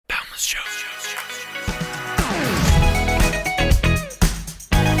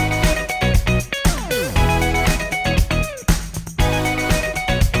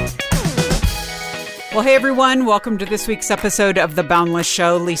Well, hey, everyone. Welcome to this week's episode of The Boundless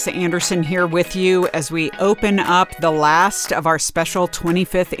Show. Lisa Anderson here with you as we open up the last of our special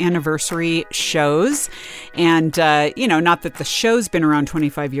 25th anniversary shows. And, not that the show's been around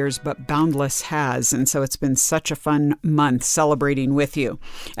 25 years, but Boundless has. And so it's been such a fun month celebrating with you.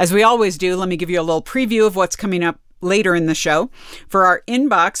 As we always do, let me give you a little preview of what's coming up later in the show. For our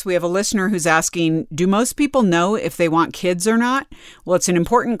inbox, we have a listener who's asking, do most people know if they want kids or not? Well, it's an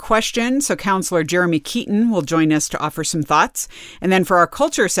important question, so Counselor Jeremy Keaton will join us to offer some thoughts. And then for our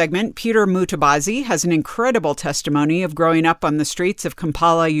culture segment, Peter Mutabazi has an incredible testimony of growing up on the streets of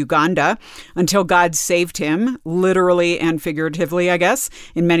Kampala, Uganda, until God saved him, literally and figuratively, I guess,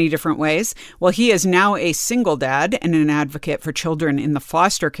 in many different ways. Well, he is now a single dad and an advocate for children in the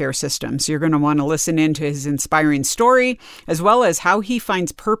foster care system. So you're going to want to listen in to his inspiring story, as well as how he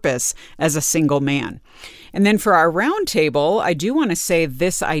finds purpose as a single man. And then for our roundtable, I do want to say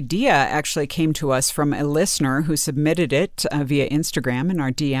this idea actually came to us from a listener who submitted it via Instagram in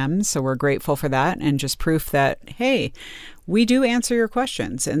our DMs. So we're grateful for that, and just proof that, hey, we do answer your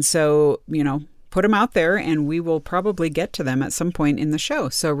questions. And so, put them out there and we will probably get to them at some point in the show.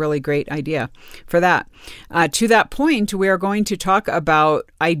 So really great idea for that. To that point, we are going to talk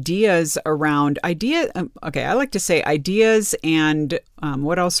about ideas around I like to say ideas and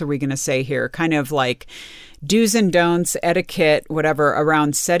what else are we going to say here? Kind of like do's and don'ts, etiquette, whatever,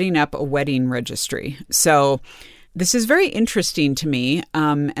 around setting up a wedding registry. So this is very interesting to me,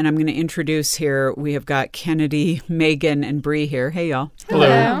 and I'm going to introduce here, we have got Kennedy, Megan, and Bree here. Hey, y'all.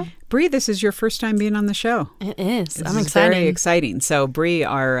 Hello. Bree, this is your first time being on the show. It is. I'm excited. Very exciting. So Bree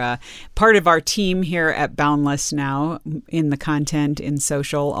are part of our team here at Boundless now, in the content, in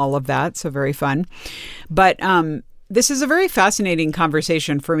social, all of that. So very fun. But this is a very fascinating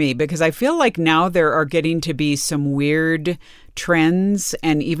conversation for me because I feel like now there are getting to be some weird trends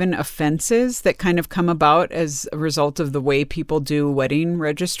and even offenses that kind of come about as a result of the way people do wedding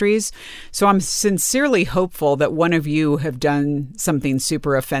registries. So I'm sincerely hopeful that one of you have done something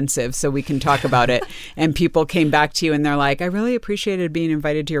super offensive so we can talk about it. And people came back to you and they're like, I really appreciated being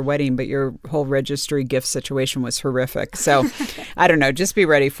invited to your wedding, but your whole registry gift situation was horrific. So I don't know, just be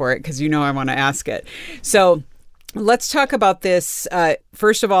ready for it because I want to ask it. So let's talk about this.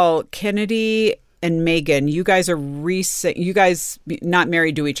 First of all, Kennedy and Megan, you guys are recent. You guys not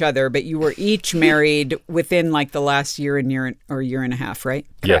married to each other, but you were each married within like the last year and a half, right?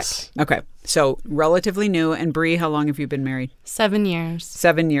 Correct. Yes. Okay. So relatively new. And Bree, how long have you been married? 7 years.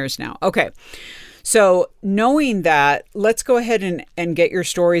 7 years now. Okay. So knowing that, let's go ahead and get your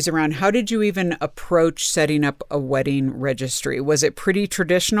stories around how did you even approach setting up a wedding registry? Was it pretty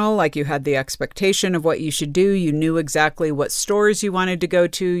traditional? Like you had the expectation of what you should do. You knew exactly what stores you wanted to go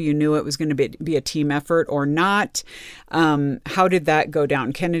to. You knew it was going to be a team effort or not. How did that go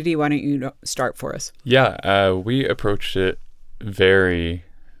down? Kennedy, why don't you start for us? Yeah, we approached it very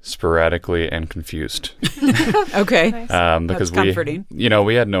sporadically and confused. Okay. Because that's comforting.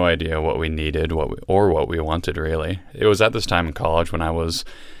 we had no idea what we needed, what we wanted really. It was at this time in college when I was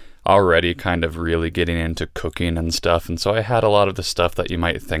already kind of really getting into cooking and stuff, and so I had a lot of the stuff that you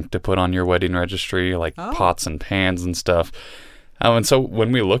might think to put on your wedding registry, like pots and pans and stuff. And so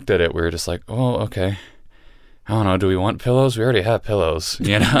when we looked at it, we were just like, oh, okay. I don't know, do we want pillows? We already have pillows,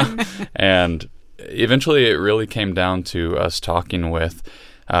 And eventually it really came down to us talking with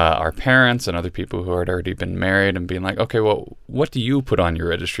our parents and other people who had already been married and being like, okay, well, what do you put on your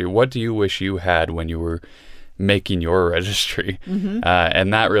registry? What do you wish you had when you were making your registry? Mm-hmm.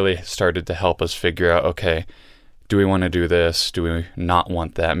 And that really started to help us figure out, okay, do we want to do this? Do we not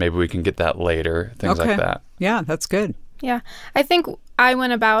want that? Maybe we can get that later, things like that. Yeah, that's good. Yeah, I think I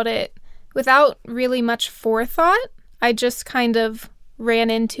went about it without really much forethought. I just kind of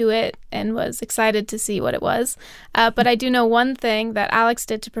ran into it and was excited to see what it was. But I do know one thing that Alex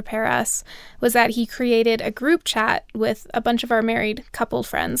did to prepare us was that he created a group chat with a bunch of our married couple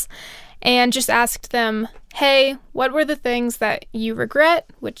friends and just asked them, hey, what were the things that you regret?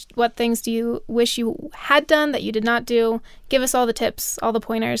 What things do you wish you had done that you did not do? Give us all the tips, all the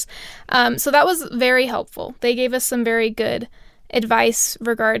pointers. So that was very helpful. They gave us some very good advice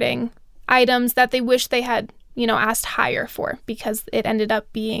regarding items that they wish they had asked higher for, because it ended up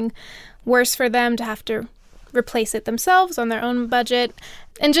being worse for them to have to replace it themselves on their own budget,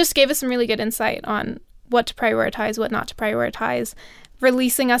 and just gave us some really good insight on what to prioritize, what not to prioritize,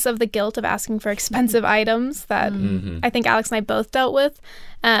 releasing us of the guilt of asking for expensive items that I think Alex and I both dealt with.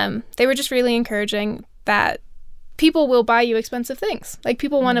 They were just really encouraging that people will buy you expensive things. Like,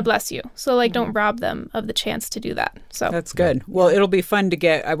 people want to bless you. So, like, don't rob them of the chance to do that. So that's good. Well, it'll be fun to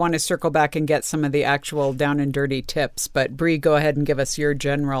get. I want to circle back and get some of the actual down and dirty tips. But Bree, go ahead and give us your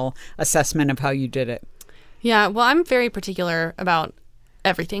general assessment of how you did it. Yeah, well, I'm very particular about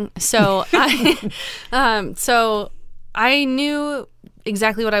everything. So I knew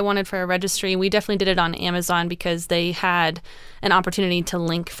exactly what I wanted for a registry. We definitely did it on Amazon because they had an opportunity to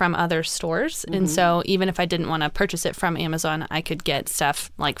link from other stores. And so even if I didn't want to purchase it from Amazon, I could get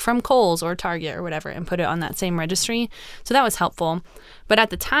stuff like from Kohl's or Target or whatever and put it on that same registry. So that was helpful. But at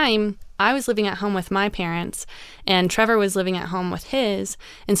the time, I was living at home with my parents and Trevor was living at home with his.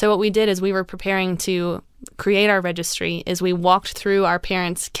 And so what we did is we were preparing to create our registry is we walked through our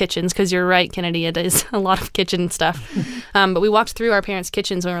parents' kitchens, because you're right, Kennedy, it is a lot of kitchen stuff. But we walked through our parents'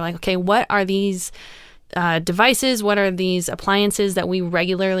 kitchens and we were like, okay, what are these devices? What are these appliances that we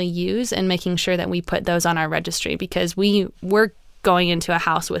regularly use? And making sure that we put those on our registry, because we were going into a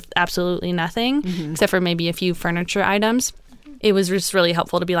house with absolutely nothing except for maybe a few furniture items. It was just really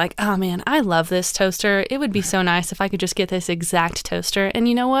helpful to be like, oh man, I love this toaster. It would be so nice if I could just get this exact toaster. And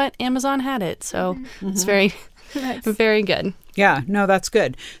you know what? Amazon had it. So it's very, very good. Yeah, no, that's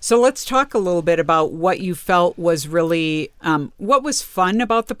good. So let's talk a little bit about what you felt was really, what was fun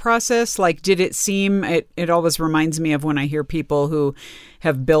about the process. Like, did it seem, it always reminds me of when I hear people who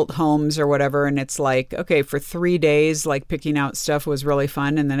have built homes or whatever, and it's like, okay, for 3 days, like picking out stuff was really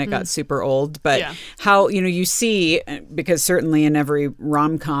fun, and then it got super old. But how, you see, because certainly in every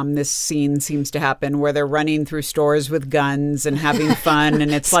rom-com, this scene seems to happen where they're running through stores with guns and having fun,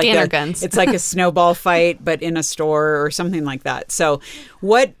 and it's like guns. It's like a snowball fight, but in a store or something like that. So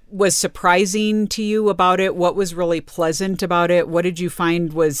what was surprising to you about it? What was really pleasant about it? What did you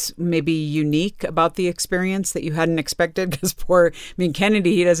find was maybe unique about the experience that you hadn't expected? Because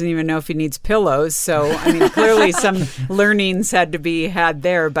Kennedy, he doesn't even know if he needs pillows. So, clearly some learnings had to be had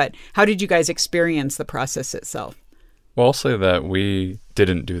there. But how did you guys experience the process itself? Well, I'll say that we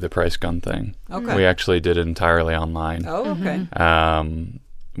didn't do the price gun thing. Okay. We actually did it entirely online. Oh, okay.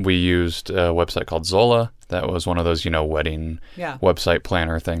 We used a website called Zola. That was one of those, wedding website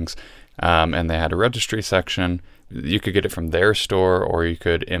planner things. And they had a registry section. You could get it from their store, or you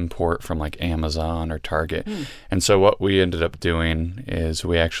could import from like Amazon or Target. And so what we ended up doing is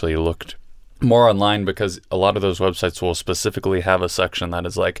we actually looked more online, because a lot of those websites will specifically have a section that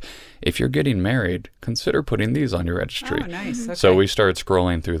is like, if you're getting married, consider putting these on your registry. Oh, nice. Okay. So we started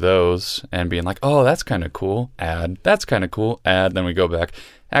scrolling through those and being like, oh, that's kind of cool. Add. That's kind of cool. Add. Then we go back.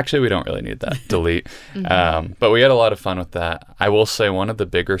 Actually, we don't really need that. Delete. But we had a lot of fun with that. I will say one of the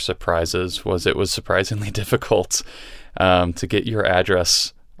bigger surprises was it was surprisingly difficult to get your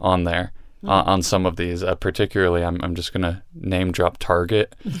address on there. On some of these, particularly, I'm just going to name drop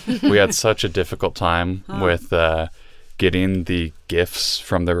Target. We had such a difficult time with getting the gifts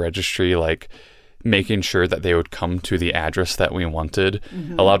from the registry, like making sure that they would come to the address that we wanted.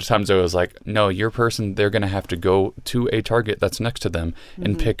 A lot of times it was like, no, your person, they're going to have to go to a Target that's next to them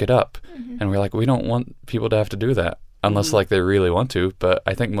and pick it up. And we're like, we don't want people to have to do that. Unless like they really want to, but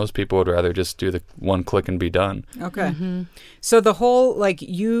I think most people would rather just do the one click and be done. Okay. So the whole, like,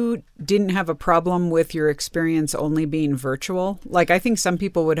 you didn't have a problem with your experience only being virtual? Like, I think some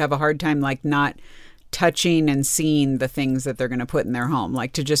people would have a hard time, like, not touching and seeing the things that they're going to put in their home,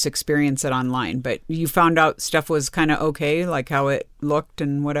 like to just experience it online. But you found out stuff was kind of okay, like how it looked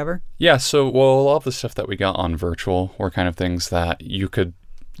and whatever? Yeah, so, well, a lot of the stuff that we got on virtual were kind of things that you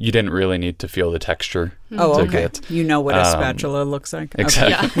didn't really need to feel the texture. Oh, okay. You know what a spatula looks like?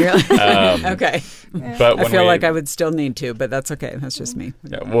 Exactly. Okay. Okay. But I feel like I would still need to, but that's okay. That's just me.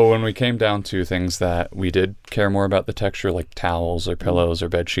 Yeah. Well, when we came down to things that we did care more about the texture, like towels or pillows or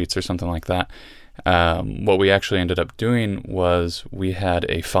bed sheets or something like that, what we actually ended up doing was we had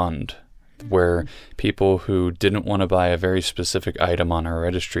a fund where people who didn't want to buy a very specific item on our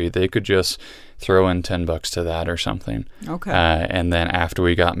registry, they could just throw in $10 to that or something. Okay. And then after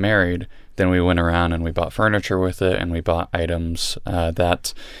we got married, then we went around and we bought furniture with it, and we bought items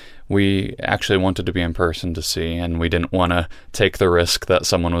that we actually wanted to be in person to see, and we didn't want to take the risk that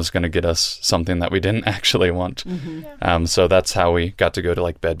someone was going to get us something that we didn't actually want. So that's how we got to go to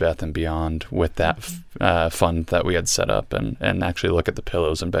like Bed Bath & Beyond with that fund that we had set up, and actually look at the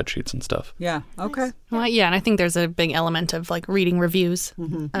pillows and bed sheets and stuff. Yeah. Okay. Well, yeah, and I think there's a big element of like reading reviews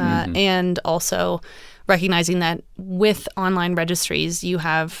and also recognizing that with online registries, you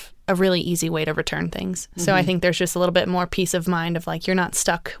have a really easy way to return things. So I think there's just a little bit more peace of mind of like, you're not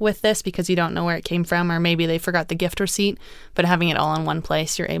stuck with this because you don't know where it came from, or maybe they forgot the gift receipt, but having it all in one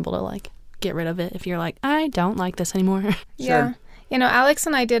place, you're able to like get rid of it if you're like, I don't like this anymore. Yeah. You know, Alex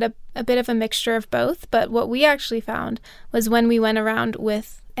and I did a a bit of a mixture of both. But what we actually found was when we went around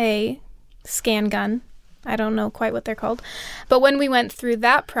with a scan gun, I don't know quite what they're called, but when we went through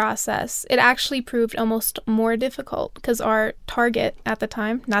that process, it actually proved almost more difficult because our target at the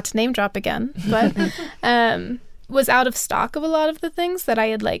time, not to name drop again, but was out of stock of a lot of the things that I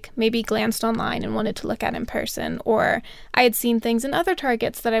had like maybe glanced online and wanted to look at in person, or I had seen things in other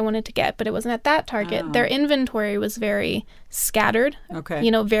Targets that I wanted to get, but it wasn't at that Target. Oh. Their inventory was very scattered,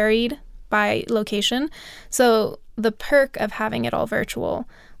 varied by location. So the perk of having it all virtual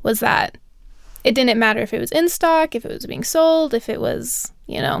was that it didn't matter if it was in stock, if it was being sold, if it was,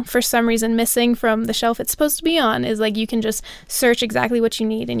 for some reason missing from the shelf it's supposed to be on, is like you can just search exactly what you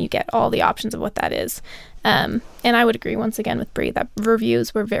need and you get all the options of what that is. And I would agree once again with Brie that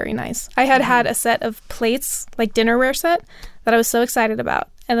reviews were very nice. I had a set of plates, like dinnerware set, that I was so excited about.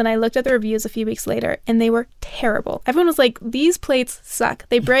 And then I looked at the reviews a few weeks later and they were terrible. Everyone was like, these plates suck.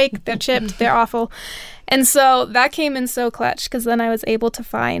 They break, they're chipped, they're awful. And so that came in so clutch because then I was able to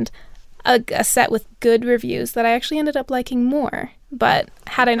find a set with good reviews that I actually ended up liking more. But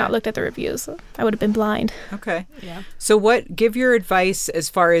had I not looked at the reviews, I would have been blind. Okay. Yeah. So give your advice as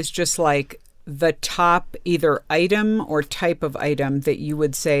far as just like the top either item or type of item that you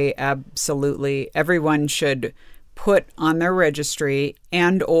would say absolutely everyone should put on their registry,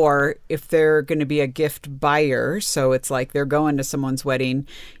 and or if they're going to be a gift buyer, so it's like they're going to someone's wedding,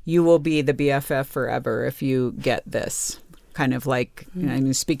 you will be the BFF forever if you get this. Kind of like,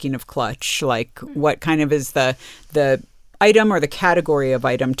 speaking of clutch, like what kind of is the item or the category of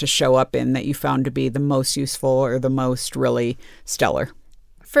item to show up in that you found to be the most useful or the most really stellar?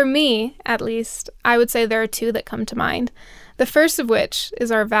 For me, at least, I would say there are two that come to mind. The first of which is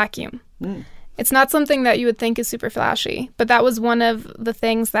our vacuum. It's not something that you would think is super flashy, but that was one of the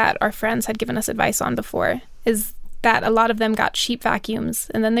things that our friends had given us advice on before, is that a lot of them got cheap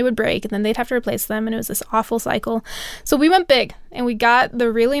vacuums and then they would break and then they'd have to replace them, and it was this awful cycle. So we went big and we got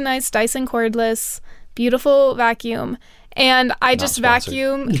the really nice Dyson cordless, beautiful vacuum. And I just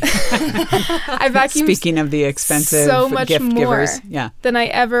vacuum. I vacuum. Speaking of the expensive so much gift more givers, than I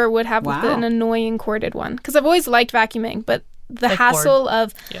ever would have with an annoying corded one. Because I've always liked vacuuming, but the hassle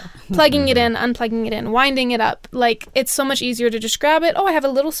of plugging it in, unplugging it in, winding it up, like it's so much easier to just grab it. Oh, I have a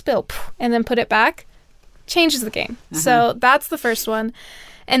little spill, and then put it back. Changes the game. So that's the first one.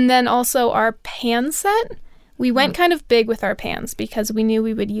 And then also our pan set. We went kind of big with our pans because we knew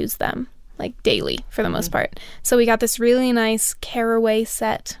we would use them like daily for the most part. So we got this really nice caraway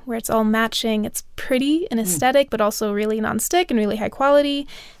set where it's all matching. It's pretty and aesthetic, but also really nonstick and really high quality. It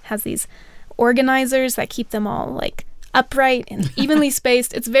has these organizers that keep them all like upright and evenly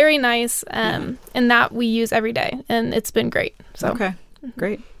spaced. It's very nice. And that we use every day, and it's been great. So okay,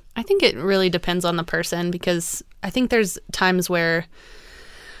 great. I think it really depends on the person, because I think there's times where,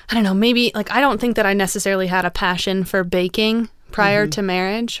 I don't know, maybe like I don't think that I necessarily had a passion for baking prior to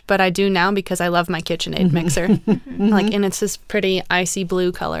marriage, but I do now because I love my KitchenAid mixer. Like, and it's this pretty icy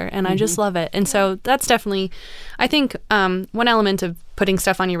blue color, and I just love it. And so that's definitely, I think one element of putting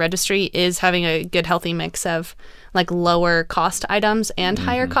stuff on your registry is having a good healthy mix of like lower cost items and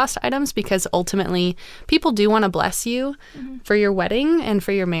higher cost items, because ultimately people do want to bless you for your wedding and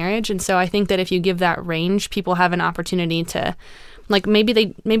for your marriage. And so I think that if you give that range, people have an opportunity to, like,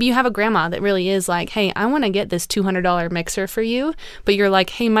 maybe you have a grandma that really is like, hey, I want to get this $200 mixer for you, but you're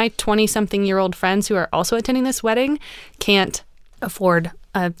like, hey, my 20-something-year-old friends who are also attending this wedding can't afford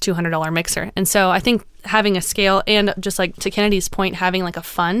a $200 mixer. And so I think having a scale, and just like to Kennedy's point, having like a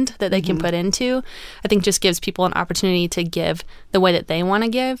fund that they can put into, I think just gives people an opportunity to give the way that they want to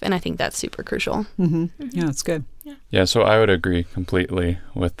give. And I think that's super crucial. Yeah, that's good. Yeah, so I would agree completely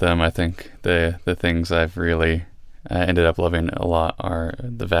with them. I think the things I've really ended up loving a lot are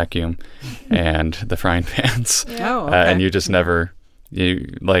the vacuum and the frying pans. Oh, okay. And you just never,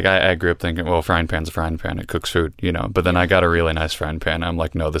 I grew up thinking, well, frying pan's a frying pan, it cooks food, but then I got a really nice frying pan. I'm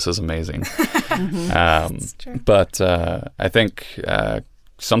like, no, this is amazing. But I think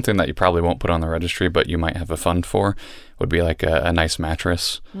something that you probably won't put on the registry, but you might have a fund for, would be like a nice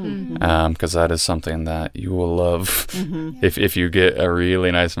mattress, because that is something that you will love if you get a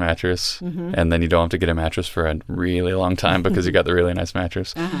really nice mattress, and then you don't have to get a mattress for a really long time because you got the really nice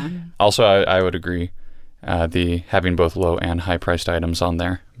mattress. Also, I would agree the having both low and high priced items on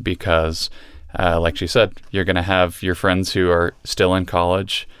there, because like she said, you're going to have your friends who are still in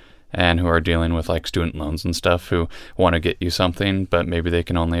college and who are dealing with like student loans and stuff, who want to get you something, but maybe they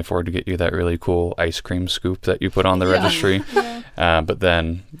can only afford to get you that really cool ice cream scoop that you put on the registry. But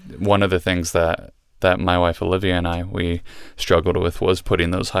then one of the things that that my wife Olivia and we struggled with was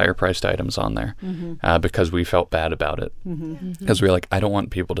putting those higher priced items on there because we felt bad about it. Because we were like, I don't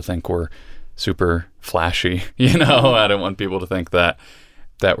want people to think we're super flashy, you know? I don't want people to think that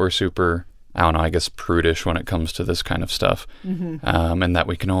we're super, I don't know, I guess prudish when it comes to this kind of stuff, and that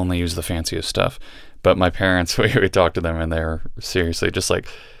we can only use the fanciest stuff. But my parents, we talked to them, and they're seriously just like,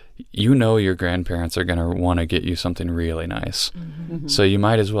 you know, your grandparents are going to want to get you something really nice. So you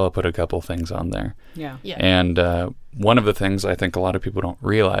might as well put a couple things on there. Yeah. And one of the things I think a lot of people don't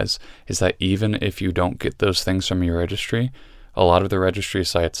realize is that even if you don't get those things from your registry, a lot of the registry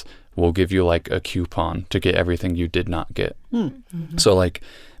sites will give you like a coupon to get everything you did not get. So like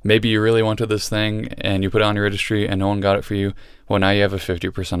maybe you really wanted this thing and you put it on your registry and no one got it for you. Well, now you have a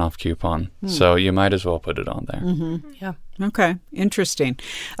 50% off coupon. So you might as well put it on there. Yeah. Okay. Interesting.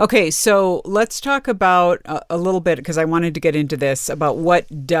 Okay. So let's talk about a little bit, because I wanted to get into this, about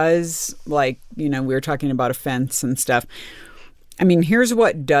what does, like, you know, we were talking about offense and stuff. I mean, here's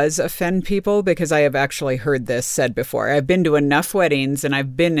what does offend people, because I have actually heard this said before. I've been to enough weddings and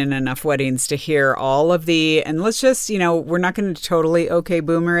I've been in enough weddings to hear all of the, and let's just, you know, we're not going to totally okay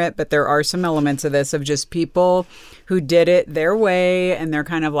boomer it, but there are some elements of this of just people who did it their way. And they're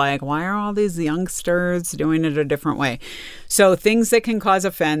kind of like, why are all these youngsters doing it a different way? So things that can cause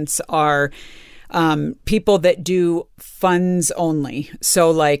offense are people that do funds only. So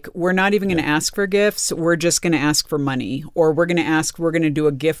like, we're not even going to ask for gifts. We're just going to ask for money, or we're going to do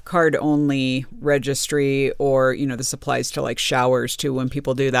a gift card only registry, or, you know, this applies to like showers too, when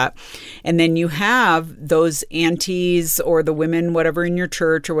people do that. And then you have those aunties or the women, whatever, in your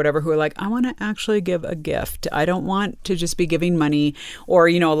church or whatever, who are like, I want to actually give a gift. I don't want to just be giving money. Or,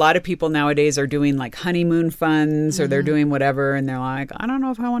 you know, a lot of people nowadays are doing like honeymoon funds, or they're doing whatever. And they're like, I don't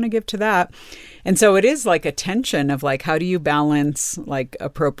know if I want to give to that. And so it is like a tension of like, how do you balance like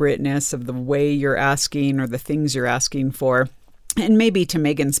appropriateness of the way you're asking or the things you're asking for? And maybe to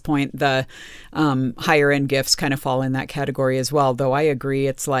Megan's point, the higher end gifts kind of fall in that category as well. Though I agree,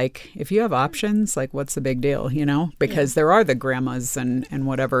 it's like, if you have options, like, what's the big deal, you know? Because there are the grandmas and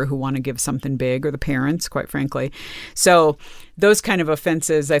whatever who want to give something big, or the parents, quite frankly. So those kind of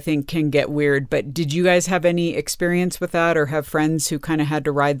offenses, I think, can get weird. But did you guys have any experience with that, or have friends who kind of had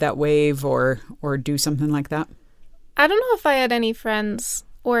to ride that wave or do something like that? I don't know if I had any friends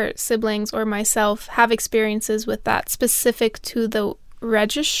or siblings or myself have experiences with that specific to the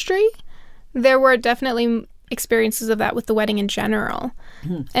registry. There were definitely experiences of that with the wedding in general.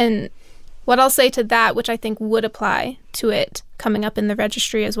 And what I'll say to that, which I think would apply to it coming up in the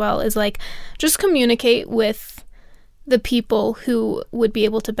registry as well, is like, just communicate with the people who would be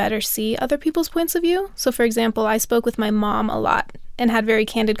able to better see other people's points of view. So for example, I spoke with my mom a lot and had very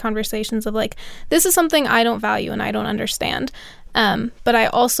candid conversations of like, this is something I don't value and I don't understand. But I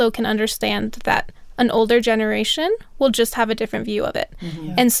also can understand that an older generation will just have a different view of it.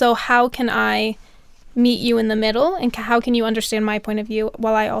 And so how can I meet you in the middle, and how can you understand my point of view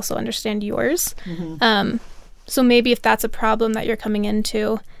while I also understand yours? So maybe if that's a problem that you're coming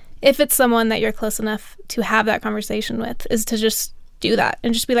into, if it's someone that you're close enough to have that conversation with, is to just do that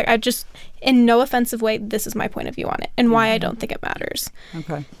and just be like, I just, in no offensive way, this is my point of view on it and why I don't think it matters.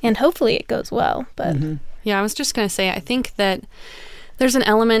 Okay. And hopefully it goes well. But yeah, I was just going to say, I think that there's an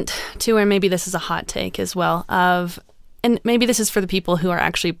element to, and maybe this is a hot take as well, of, and maybe this is for the people who are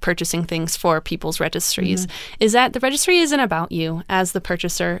actually purchasing things for people's registries, is that the registry isn't about you as the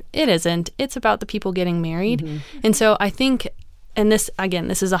purchaser. It isn't. It's about the people getting married. And so I think, and this, again,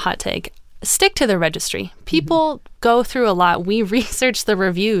 this is a hot take, stick to the registry. People go through a lot. We research the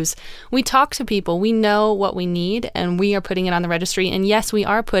reviews. We talk to people. We know what we need, and we are putting it on the registry. And yes, we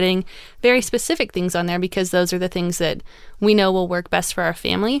are putting very specific things on there because those are the things that we know will work best for our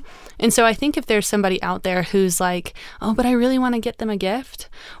family. And so I think if there's somebody out there who's like, oh, but I really want to get them a gift,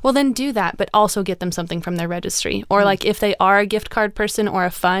 well, then do that, but also get them something from their registry. Or like if they are a gift card person or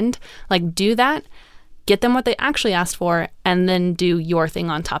a fund, like do that. Get them what they actually asked for, and then do your thing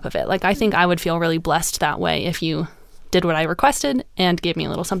on top of it. Like, I think I would feel really blessed that way if you did what I requested and gave me a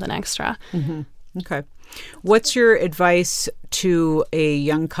little something extra. Okay. What's your advice to a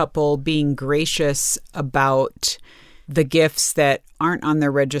young couple being gracious about the gifts that aren't on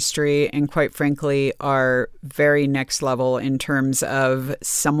their registry and, quite frankly, are very next level in terms of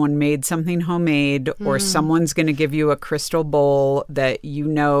someone made something homemade or someone's going to give you a crystal bowl that you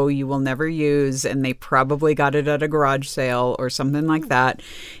know you will never use and they probably got it at a garage sale or something like that,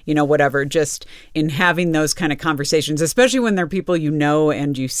 you know, whatever. Just in having those kind of conversations, especially when they're people you know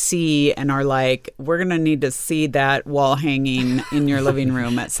and you see and are like, we're going to need to see that wall hanging in your living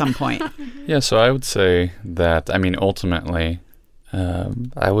room at some point. Yeah, so I would say that, I mean, ultimately,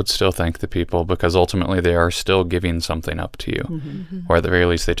 I would still thank the people, because ultimately they are still giving something up to you. Or at the very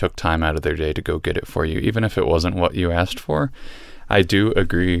least, they took time out of their day to go get it for you, even if it wasn't what you asked for. I do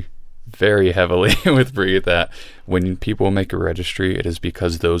agree very heavily with Bree that when people make a registry, it is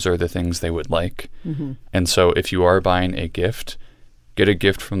because those are the things they would like. And so if you are buying a gift, get a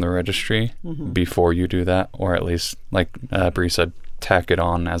gift from the registry before you do that, or at least, like Bree said, tack it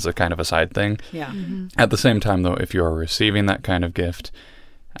on as a kind of a side thing. Yeah. At the same time, though, if you are receiving that kind of gift,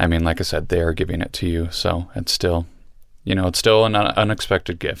 I mean, like I said, they are giving it to you, so it's still, it's still an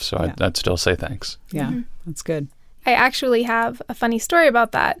unexpected gift, so I'd still say thanks. Yeah, that's good. I actually have a funny story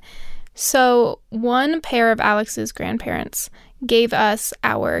about that. So one pair of Alex's grandparents gave us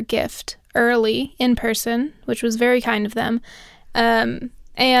our gift early in person, which was very kind of them.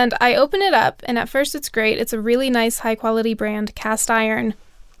 And I open it up, and at first it's great. It's a really nice, high-quality brand cast iron,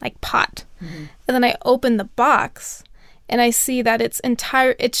 pot. And then I open the box, and I see that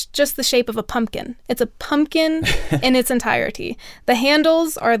it's just the shape of a pumpkin. It's a pumpkin in its entirety. The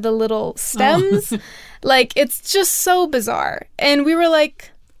handles are the little stems. It's just so bizarre. And we were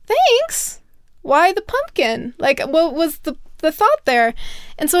like, thanks. Why the pumpkin? What was the thought there?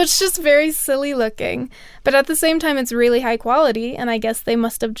 And so it's just very silly looking, but at the same time it's really high quality, and I guess they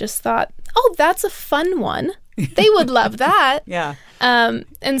must have just thought, oh, that's a fun one, they would love that. Yeah.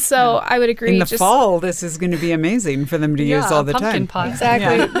 And so I would agree, in the fall this is going to be amazing for them to use all the pumpkin time. pie.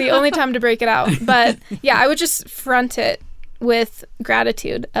 Exactly. The only time to break it out. But yeah, I would just front it with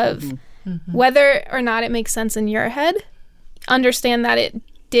gratitude of whether or not it makes sense in your head, understand that it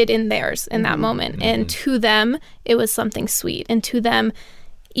did in theirs in that moment. And to them, it was something sweet. And to them,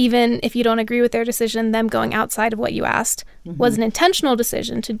 even if you don't agree with their decision, them going outside of what you asked was an intentional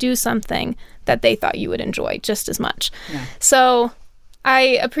decision to do something that they thought you would enjoy just as much. Yeah. So I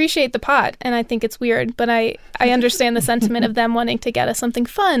appreciate the pot, and I think it's weird, but I understand the sentiment of them wanting to get us something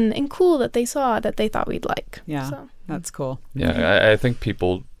fun and cool that they saw that they thought we'd like. Yeah, so that's cool. Yeah,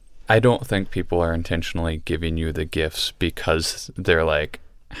 I don't think people are intentionally giving you the gifts because they're like,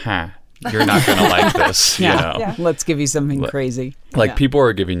 you're not going to like this. Yeah. Let's give you something crazy. People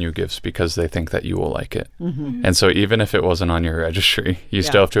are giving you gifts because they think that you will like it. And so even if it wasn't on your registry, you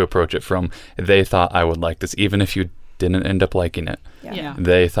still have to approach it from, they thought I would like this, even if you didn't end up liking it. Yeah.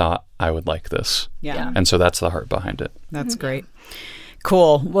 They thought I would like this. Yeah. And so that's the heart behind it. That's great.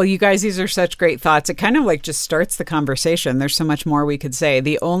 Cool. Well, you guys, these are such great thoughts. It kind of just starts the conversation. There's so much more we could say.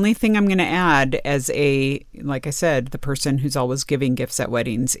 The only thing I'm going to add as like I said, the person who's always giving gifts at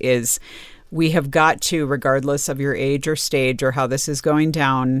weddings is we have got to, regardless of your age or stage or how this is going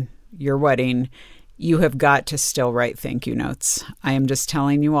down, your wedding, you have got to still write thank you notes. I am just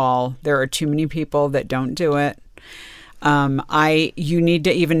telling you all, there are too many people that don't do it. You need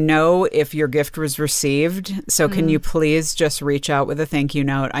to even know if your gift was received. So can you please just reach out with a thank you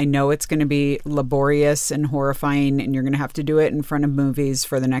note? I know it's going to be laborious and horrifying, and you're going to have to do it in front of movies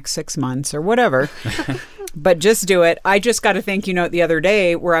for the next 6 months or whatever. But just do it. I just got a thank you note the other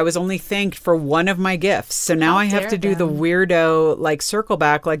day where I was only thanked for one of my gifts. So now I have to do the weirdo circle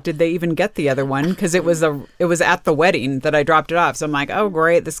back. Did they even get the other one? Because it was at the wedding that I dropped it off. So I'm like, oh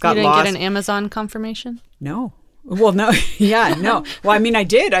great, this got lost. You didn't get an Amazon confirmation? No. Well, no. Yeah, no. Well, I mean, I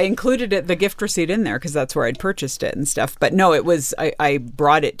did. I included the gift receipt in there because that's where I'd purchased it and stuff. But no, it was, I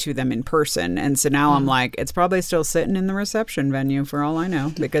brought it to them in person. And so now I'm like, it's probably still sitting in the reception venue for all I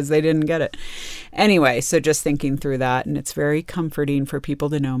know because they didn't get it. Anyway, so just thinking through that. And it's very comforting for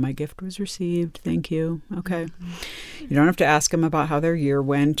people to know my gift was received. Thank you. Okay. You don't have to ask them about how their year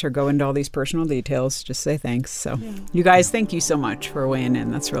went or go into all these personal details. Just say thanks. So you guys, thank you so much for weighing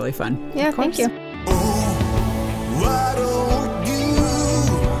in. That's really fun. Yeah, thank you. Why don't you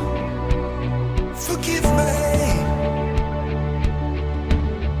forgive me?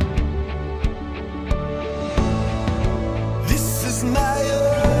 This is my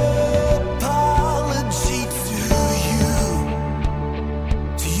apology to you.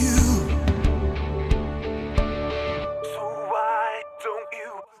 So why don't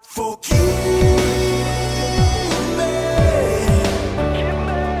you forgive?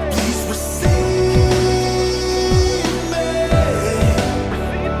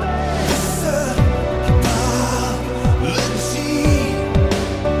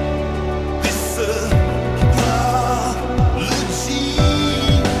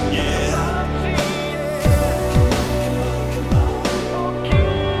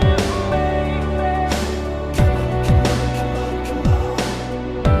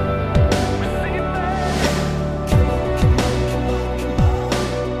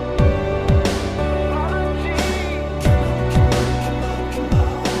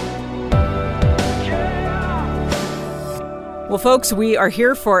 Well, folks, we are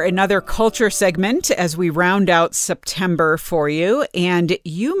here for another culture segment as we round out September for you. And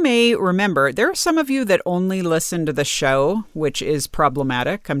you may remember, there are some of you that only listen to the show, which is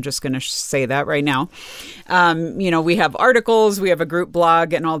problematic. I'm just going to say that right now. We have articles, we have a group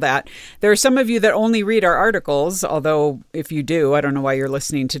blog and all that. There are some of you that only read our articles, although if you do, I don't know why you're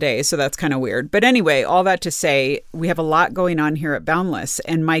listening today. So that's kind of weird. But anyway, all that to say, we have a lot going on here at Boundless.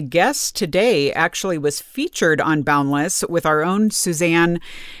 And my guest today actually was featured on Boundless with our own Suzanne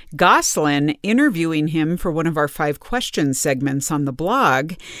Goslin, interviewing him for one of our 5 questions segments on the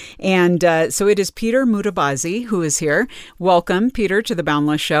blog. And so it is Peter Mutabazi who is here. Welcome, Peter, to the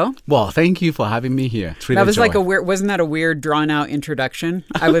Boundless Show. Well, thank you for having me here. That was like wasn't that a weird drawn out introduction?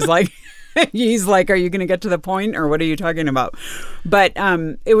 I was like, he's like, are you going to get to the point or what are you talking about? But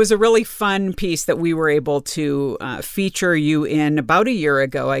it was a really fun piece that we were able to feature you in about a year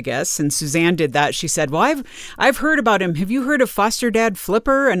ago, I guess. And Suzanne did that. She said, well, I've heard about him. Have you heard of Foster Dad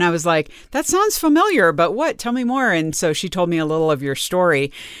Flipper? And I was like, that sounds familiar, but what? Tell me more. And so she told me a little of your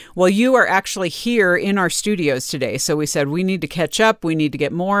story. Well, you are actually here in our studios today. So we said, we need to catch up. We need to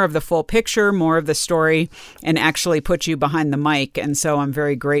get more of the full picture, more of the story, and actually put you behind the mic. And so I'm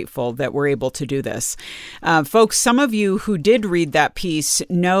very grateful that we're able to do this. Folks, some of you who did read that piece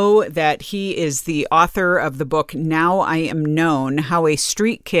know that he is the author of the book, Now I Am Known, How a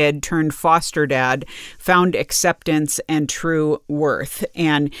Street Kid Turned Foster Dad Found Acceptance and True Worth.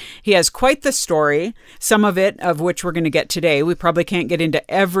 And he has quite the story, some of it of which we're going to get today. We probably can't get into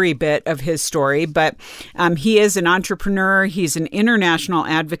every bit of his story, but he is an entrepreneur. He's an international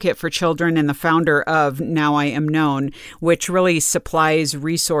advocate for children and the founder of Now I Am Known, which really supplies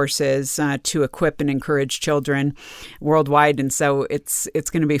resources to equip and encourage children worldwide. And so it's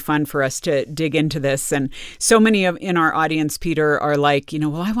going to be fun for us to dig into this. And so many in our audience, Peter, are like,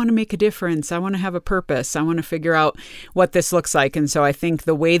 well, I want to make a difference. I want to have a purpose. I want to figure out what this looks like. And so I think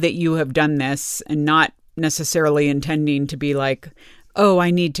the way that you have done this, and not necessarily intending to be like, oh,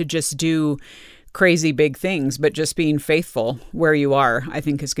 I need to just do crazy big things, but just being faithful where you are, I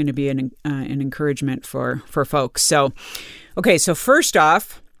think is going to be an encouragement for folks. So, okay, so first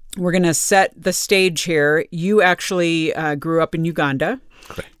off, we're going to set the stage here. You actually grew up in Uganda.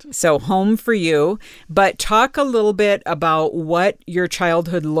 Correct. So home for you. But talk a little bit about what your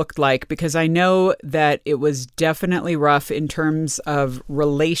childhood looked like, because I know that it was definitely rough in terms of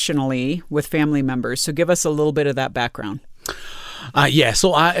relationally with family members. So give us a little bit of that background.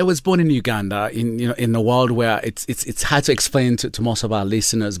 So I was born in Uganda, in a world where it's hard to explain to most of our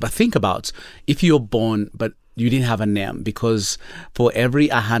listeners. But think about if you're born, but you didn't have a name, because for every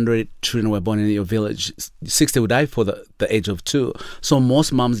 100 children were born in your village, 60 would die for the age of 2. So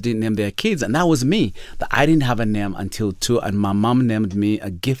most moms didn't name their kids, and that was me. That I didn't have a name until 2, and my mom named me,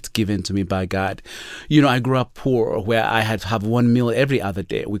 a gift given to me by God. I grew up poor, where I had to have one meal every other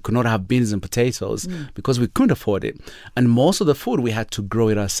day. We could not have beans and potatoes because we couldn't afford it. And most of the food, we had to grow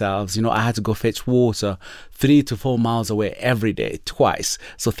it ourselves. I had to go fetch water 3 to 4 miles away every day, twice.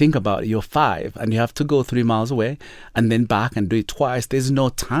 So think about it. You're 5 and you have to go 3 miles away and then back and do it twice. There's no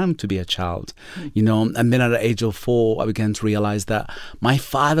time to be a child, And then at the age of 4, I began to realize that my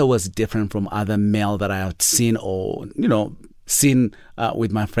father was different from other male that I had seen or, seen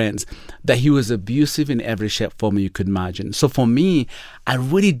with my friends, that he was abusive in every shape, form you could imagine. So for me, I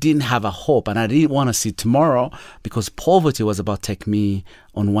really didn't have a hope, and I didn't want to see tomorrow, because poverty was about to take me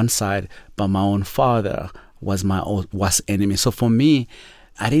on one side, but my own father was my worst enemy. So for me,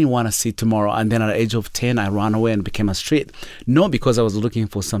 I didn't want to see tomorrow. And then at the age of 10, I ran away and became a street. Not because I was looking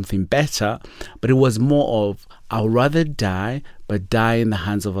for something better, but it was more of, I'd rather die, but die in the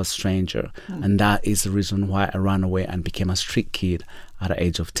hands of a stranger. And that is the reason why I ran away and became a street kid at the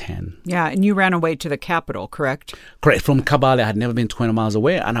age of 10. Yeah, and you ran away to the capital, correct? Correct. From Kampala, I had never been 20 miles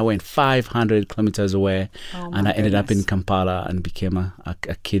away, and I went 500 kilometers away, and I ended up in Kampala and became a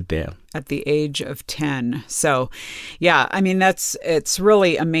kid there. At the age of 10. So, yeah, I mean, it's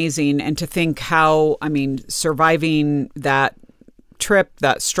really amazing. And to think how, surviving that trip,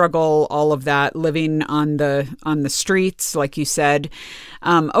 that struggle, all of that, living on the streets, like you said.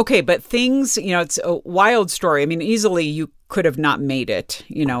 Okay, but things, it's a wild story. Easily you could have not made it,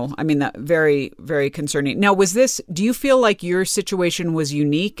 that very, very concerning. Now, do you feel like your situation was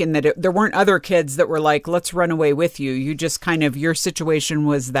unique in that there weren't other kids that were like, let's run away with you? You just your situation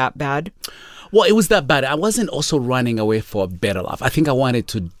was that bad? Well, it was that bad. I wasn't also running away for a better life. I think I wanted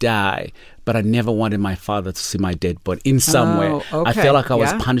to die, but I never wanted my father to see my dead body in some way. Okay. I felt like I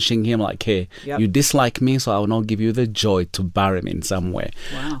was punishing him, like, hey, you dislike me, so I will not give you the joy to bury me in some way.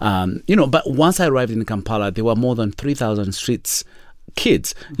 Wow. But once I arrived in Kampala, there were more than 3,000 streets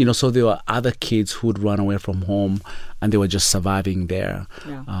kids, so there were other kids who would run away from home and they were just surviving there.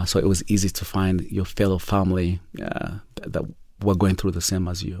 Yeah. So it was easy to find your fellow family that were going through the same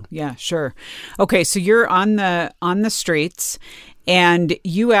as you. Yeah, sure. Okay, so you're on the streets, and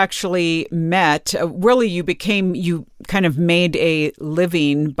you actually met. You kind of made a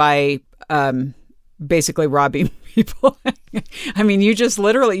living by basically robbing people. I mean,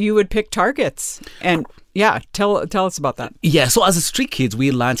 you would pick targets and. Yeah, tell us about that. Yeah, so as a street kids,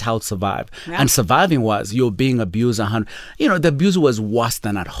 we learned how to survive. Yeah. And surviving was you're being abused. The abuse was worse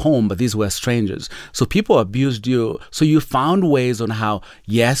than at home, but these were strangers. So people abused you. So you found ways on how,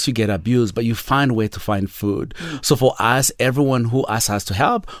 yes, you get abused, but you find a way to find food. So for us, everyone who asked us to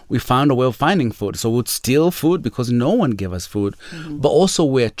help, we found a way of finding food. So we'd steal food because no one gave us food. But also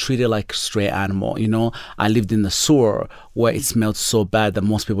we're treated like stray animal. I lived in the sewer where it smelled so bad that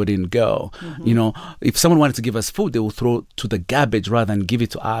most people didn't go. If someone wanted to give us food, they would throw it to the garbage rather than give it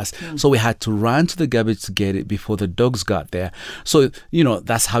to us. So we had to run to the garbage to get it before the dogs got there. So,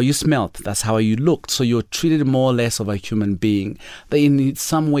 that's how you smelled. That's how you looked. So you're treated more or less of a human being. That in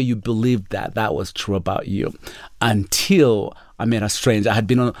some way you believed that was true about you. Until I met a stranger. I had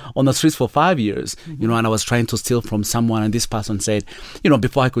been on the streets for 5 years, and I was trying to steal from someone. And this person said,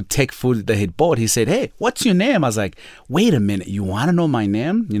 before I could take food that he'd bought, he said, "Hey, what's your name?" I was like, "Wait a minute, you want to know my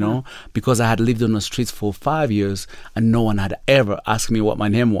name?" Because I had lived on the streets for 5 years and no one had ever asked me what my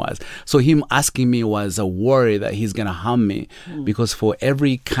name was. So him asking me was a worry that he's going to harm me, because for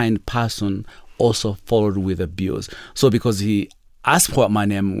every kind person also followed with abuse. So because he asked what my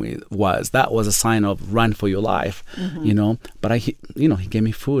name was, that was a sign of run for your life, But he gave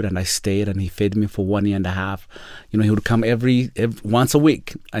me food and I stayed, and he fed me for 1 year and a half. He would come every once a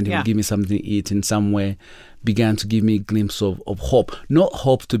week and he would give me something to eat. In some way, began to give me a glimpse of hope. Not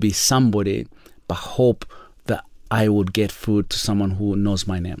hope to be somebody, but hope that I would get food to someone who knows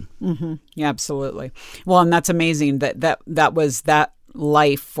my name. Mm-hmm. Yeah, absolutely. Well, and that's amazing that was that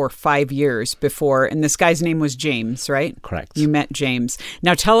life for 5 years before. And this guy's name was James, right? Correct. You met James.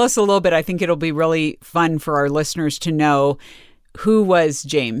 Now tell us a little bit. I think it'll be really fun for our listeners to know, who was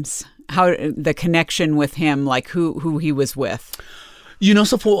James, how the connection with him, like who he was with.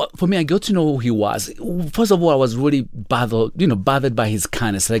 So for me, I got to know who he was. First of all, I was really bothered by his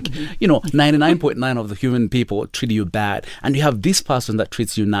kindness. 99.9 of the human people treat you bad, and you have this person that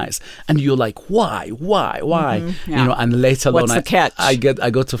treats you nice, and you're like, why? Mm-hmm. Yeah. And later what's on, the catch? I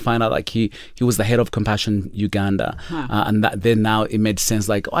got to find out he was the head of Compassion Uganda, and then now it made sense.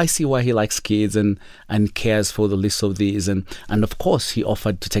 I see why he likes kids and cares for the least of these, and of course he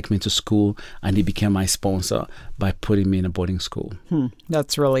offered to take me to school, and he became my sponsor by putting me in a boarding school.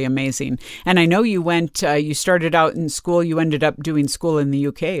 That's really amazing. And I know you you started out in school, you ended up doing school in the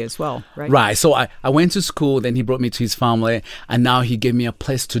UK as well, right? Right. So I went to school, then he brought me to his family, and now he gave me a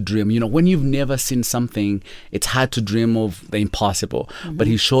place to dream. When you've never seen something, it's hard to dream of the impossible. But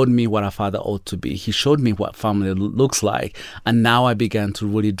he showed me what a father ought to be. He showed me what family looks like. And now I began to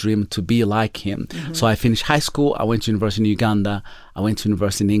really dream to be like him. So I finished high school, I went to university in Uganda, I went to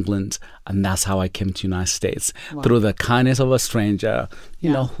university in England, and that's how I came to the United States. Wow. Through the kindness of a stranger,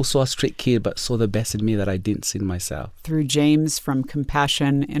 who saw a street kid but saw the best in me that I didn't see in myself. Through James from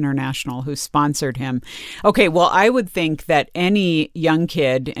Compassion International, who sponsored him. Okay, well, I would think that any young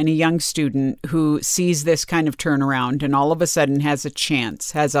kid, any young student who sees this kind of turnaround and all of a sudden has a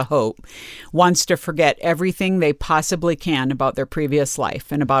chance, has a hope, wants to forget everything they possibly can about their previous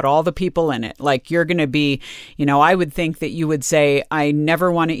life and about all the people in it. Like, you're going to be, I would think that you would say, I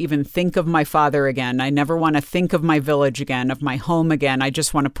never want to even think of my father again. I never want to think of my village again, of my home again. I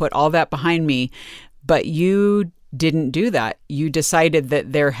just want to put all that behind me. But you didn't do that. You decided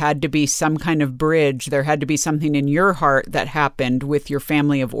that there had to be some kind of bridge. There had to be something in your heart that happened with your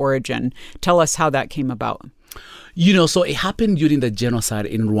family of origin. Tell us how that came about. So it happened during the genocide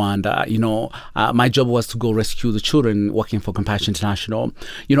in Rwanda. My job was to go rescue the children working for Compassion International.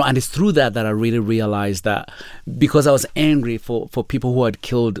 And it's through that I really realized that, because I was angry for people who had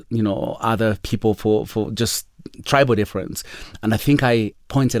killed, other people for just tribal difference. And I think I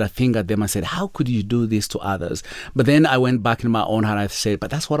pointed a finger at them and said, how could you do this to others? But then I went back in my own heart. I said, but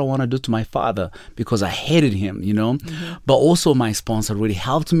that's what I want to do to my father, because I hated him, But also my sponsor really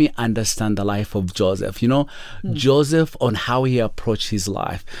helped me understand the life of Joseph, Joseph, on how he approached his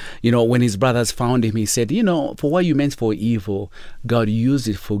life. When his brothers found him, he said, for what you meant for evil, God used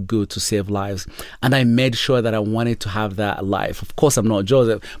it for good to save lives. And I made sure that I wanted to have that life. Of course, I'm not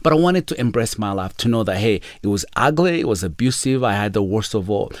Joseph, but I wanted to embrace my life, to know that, hey, it was ugly, it was abusive, I had the worst of of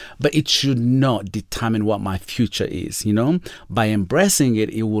all, but it should not determine what my future is, you know. By embracing it,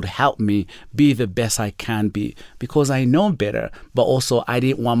 it would help me be the best I can be because I know better, but also I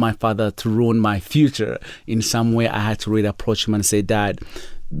didn't want my father to ruin my future in some way. I had to really approach him and say, Dad,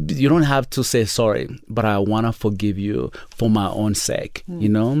 you don't have to say sorry, but I want to forgive you for my own sake, you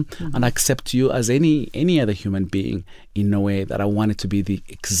know, and accept you as any other human being in a way that I wanted to be the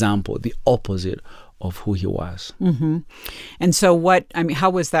example, the opposite of who he was. And so how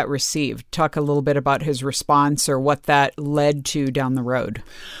was that received? Talk a little bit about his response or what that led to down the road.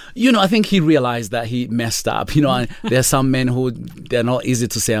 You know, I think he realized that he messed up. You know, and there's some men who, they're not easy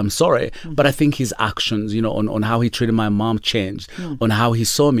to say, I'm sorry. But I think his actions, you know, on how he treated my mom changed, on how he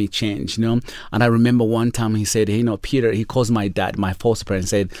saw me change, you know. And I remember one time he said, hey, you know, Peter, he calls my dad, my foster parent,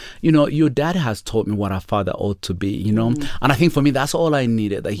 said, you know, your dad has taught me what a father ought to be, you know. And I think for me, that's all I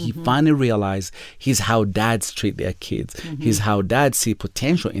needed, that he finally realized he's how dads treat their kids. He's how dads see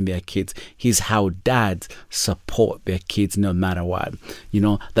potential in their kids. He's how dads support their kids no matter what, you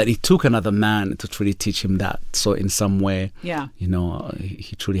know, that it took another man to truly teach him that. So in some way, you know,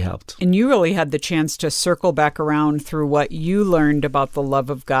 he truly helped. And you really had the chance to circle back around through what you learned about the love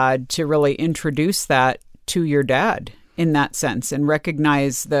of God to really introduce that to your dad in that sense and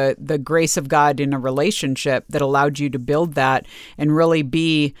recognize the grace of God in a relationship that allowed you to build that and really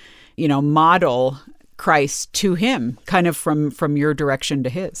be, you know, model Christ to him, kind of from your direction to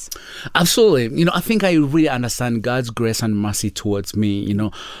his. Absolutely. You know, I think I really understand God's grace and mercy towards me, you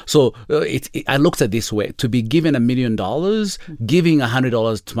know. So I looked at it this way, to be given $1 million, giving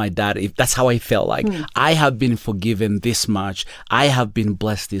 $100 to my dad, if that's how I felt like. I have been forgiven this much. I have been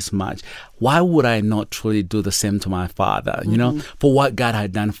blessed this much. Why would I not truly do the same to my father, you know, for what God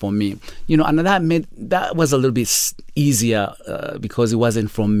had done for me? You know, and that was a little bit easier because it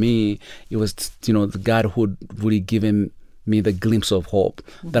wasn't from me. It was, you know, the God who had really given me the glimpse of hope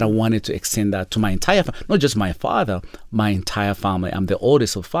that I wanted to extend that to my entire family, not just my father, my entire family. I'm the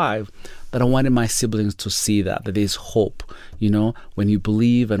oldest of 5. That I wanted my siblings to see that there's hope, you know, when you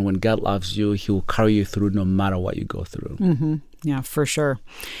believe and when God loves you, he will carry you through no matter what you go through. Yeah, for sure.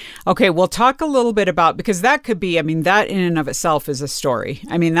 Okay, we'll talk a little bit about, because that could be, I mean, that in and of itself is a story.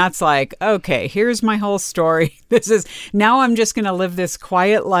 I mean, that's like, okay, here's my whole story. Now I'm just going to live this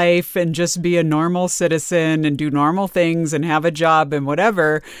quiet life and just be a normal citizen and do normal things and have a job and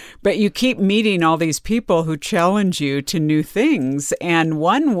whatever. But you keep meeting all these people who challenge you to new things. And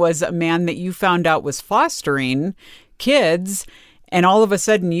one was a man that you found out was fostering kids. And all of a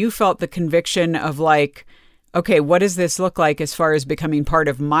sudden you felt the conviction of like, okay, what does this look like as far as becoming part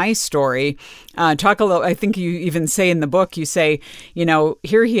of my story? Talk a little, I think you even say in the book, you say, you know,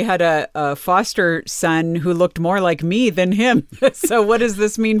 here he had a foster son who looked more like me than him. So what does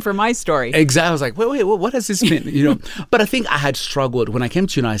this mean for my story? Exactly. I was like, wait, what does this mean? You know, but I think I had struggled. When I came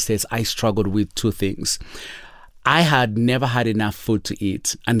to the United States, I struggled with 2 things. I had never had enough food to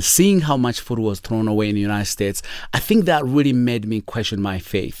eat, and seeing how much food was thrown away in the United States, I think that really made me question my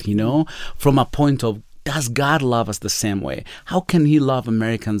faith, you know, from a point of, does God love us the same way? How can he love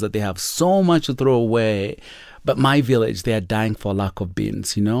Americans that they have so much to throw away? But my village, they are dying for lack of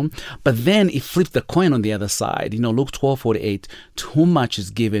beans, you know. But then it flipped the coin on the other side. You know, Luke 12:48, to whom much is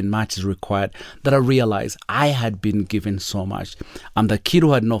given, much is required. That I realized I had been given so much. I'm the kid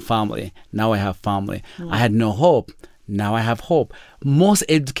who had no family. Now I have family. I had no hope. Now I have hope. Most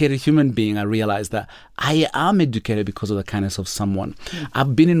educated human being, I realized that I am educated because of the kindness of someone.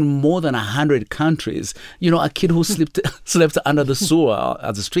 I've been in more than 100 countries. You know, a kid who slept under the sewer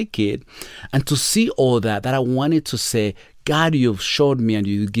as a street kid. And to see all that I wanted to say, God, you've showed me and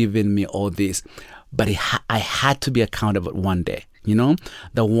you've given me all this. But I had to be accountable one day. You know,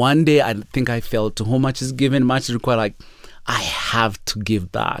 the one day I think I felt, to whom much is given, much is required. Like, I have to give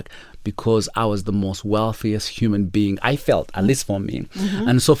back. Because I was the most wealthiest human being, I felt, at least for me.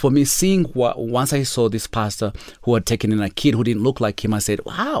 And so for me, seeing once I saw this pastor who had taken in a kid who didn't look like him, I said,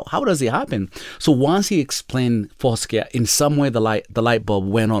 wow, how does it happen? So once he explained foster, in some way the light bulb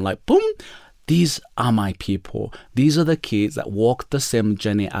went on, like, boom, these are my people. These are the kids that walk the same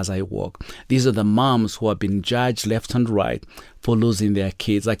journey as I walk. These are the moms who have been judged left and right for losing their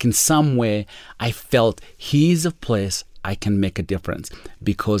kids. Like, in some way, I felt he's a place I can make a difference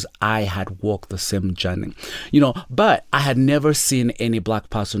because I had walked the same journey, you know. But I had never seen any black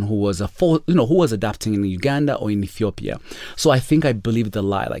person who was who was adopting in Uganda or in Ethiopia. So I think I believed the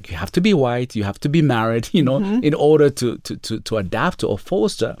lie, like, you have to be white, you have to be married, you know, in order to adapt or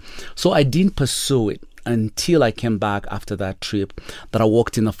foster. So I didn't pursue it until I came back after that trip. That I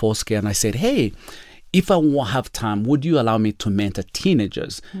walked in the foster care and I said, hey, if I won't have time, would you allow me to mentor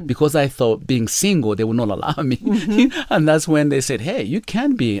teenagers? Because I thought being single, they would not allow me. And that's when they said, hey, you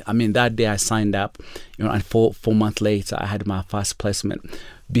can be. I mean, that day I signed up, and 4 months later, I had my first placement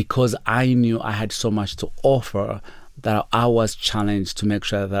because I knew I had so much to offer that I was challenged to make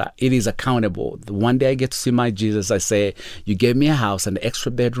sure that it is accountable. The one day I get to see my Jesus, I say, you gave me a house and the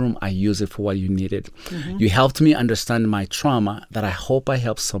extra bedroom, I use it for what you needed. You helped me understand my trauma, that I hope I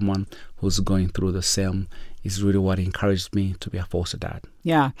help someone who's going through the same. Is really what encouraged me to be a foster dad.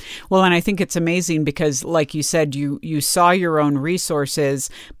 Yeah. Well, and I think it's amazing because, like you said, you saw your own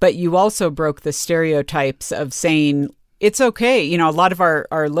resources, but you also broke the stereotypes of saying, it's okay. A lot of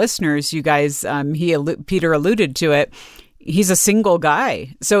our listeners, you guys, Peter alluded to it. He's a single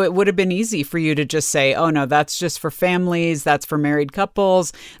guy. So it would have been easy for you to just say, oh, no, that's just for families. That's for married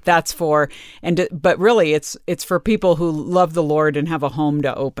couples. That's for, but really it's for people who love the Lord and have a home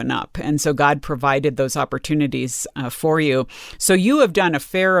to open up. And so God provided those opportunities for you. So you have done a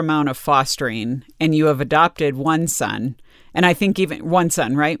fair amount of fostering and you have adopted one son. And I think even one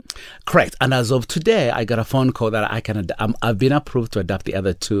son, right? Correct. And as of today, I got a phone call that I've been approved to adopt the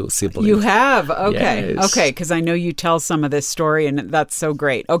other 2 siblings. You have? Okay. Yes. Okay. Because I know you tell some of this story and that's so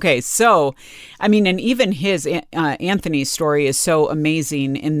great. Okay. So, I mean, and even Anthony's story is so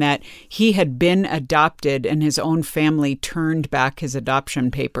amazing in that he had been adopted and his own family turned back his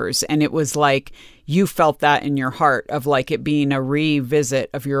adoption papers. And it was like, you felt that in your heart of like it being a revisit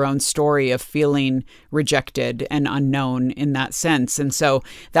of your own story of feeling rejected and unknown in that sense. And so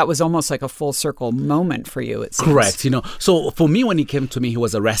that was almost like a full circle moment for you, it seems. Correct. So for me, when he came to me, he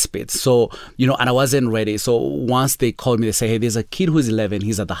was a respite. So, and I wasn't ready. So once they called me, they say, hey, there's a kid who's 11.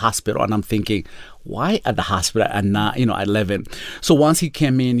 He's at the hospital. And I'm thinking, why at the hospital and not, at 11? So once he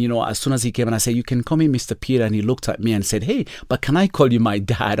came in, as soon as he came in, I said, you can call me Mr. Peter. And he looked at me and said, hey, but can I call you my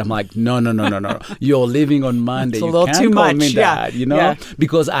dad? I'm like, no. You're living on Monday. It's a you little can't too call much. me dad, Yeah.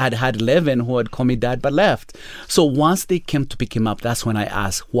 Because I had 11 who had called me dad but left. So once they came to pick him up, that's when I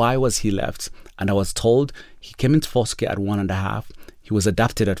asked, why was he left? And I was told he came into foster care at 1.5. He was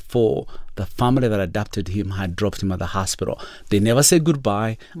adopted at 4. The family that adopted him had dropped him at the hospital. They never said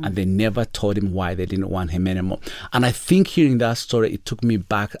goodbye and they never told him why they didn't want him anymore. And I think hearing that story, it took me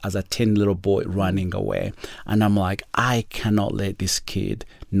back as a 10 little boy running away. And I'm like, I cannot let this kid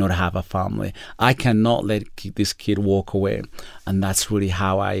not have a family. I cannot let this kid walk away. And that's really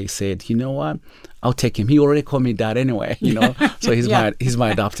how I said, you know what? I'll take him. He already called me dad anyway, So he's he's my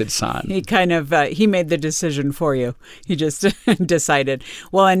adopted son. He kind of he made the decision for you. He just decided.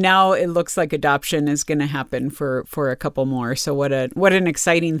 Well, and now it looks like adoption is going to happen for a couple more. So what an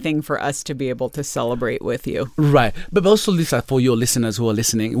exciting thing for us to be able to celebrate with you. Right. But also, Lisa, for your listeners who are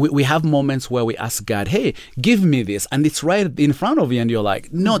listening, we have moments where we ask God, hey, give me this. And it's right in front of you. And you're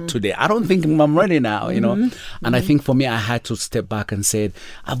like, not today. I don't think I'm ready now, And I think for me, I had to step back and say,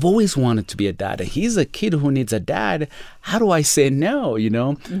 I've always wanted to be a dad. He's a kid who needs a dad. How do I say no,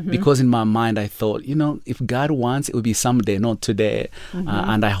 Because in my mind, I thought, if God wants, it will be someday, not today.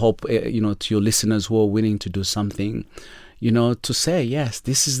 And I hope, to your listeners who are willing to do something, to say, yes,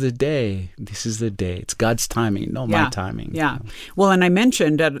 this is the day. This is the day. It's God's timing, not my timing. Yeah. Well, and I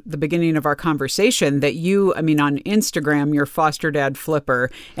mentioned at the beginning of our conversation that on Instagram, you're Foster Dad Flipper,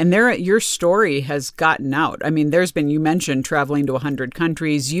 and your story has gotten out. You mentioned traveling to 100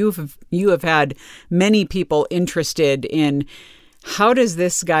 countries. You have had many people interested in how does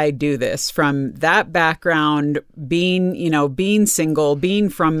this guy do this from that background, being single, being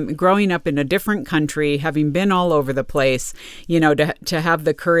from growing up in a different country, having been all over the place, to have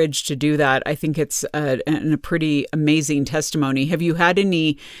the courage to do that. I think it's a pretty amazing testimony. Have you had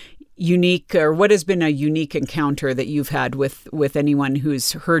any unique, or what has been a unique encounter that you've had with anyone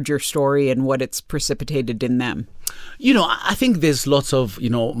who's heard your story and what it's precipitated in them? I think there's lots of,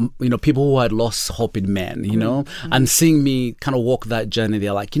 people who had lost hope in men, and seeing me kind of walk that journey,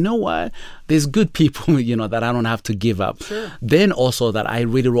 they're like, you know what? There's good people, that I don't have to give up. Sure. Then also that I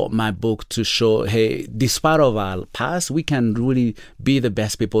really wrote my book to show, hey, despite of our past, we can really be the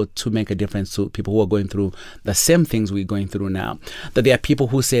best people to make a difference to people who are going through the same things we're going through now. That there are people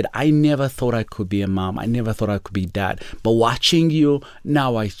who said, I never thought I could be a mom. I never thought I could be dad. But watching you,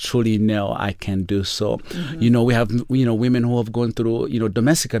 now I truly know I can do so. We have, women who have gone through,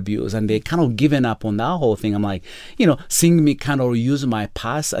 domestic abuse, and they kind of given up on that whole thing. I'm like, seeing me kind of use my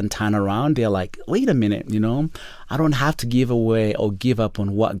past and turn around, they're like, wait a minute, I don't have to give away or give up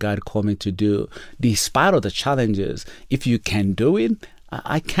on what God called me to do. Despite of the challenges, if you can do it,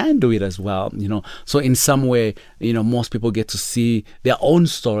 I can do it as well, So in some way, most people get to see their own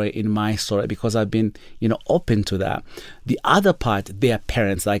story in my story because I've been, open to that. The other part, they are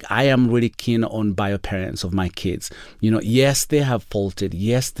parents. Like, I am really keen on bio parents of my kids. Yes, they have faulted.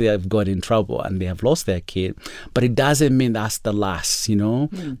 Yes, they have got in trouble and they have lost their kid. But it doesn't mean that's the last,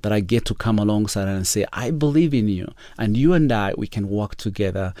 that I get to come alongside and say, I believe in you. And you and I, we can work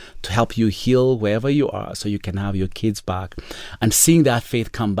together to help you heal wherever you are so you can have your kids back. And seeing that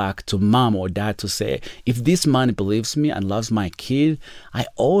faith come back to mom or dad to say, if this man believes me and loves my kid, I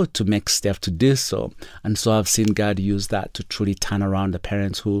ought to make steps to do so. And so I've seen God use that to truly turn around the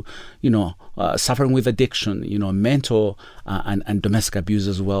parents who, suffering with addiction, mental and domestic abuse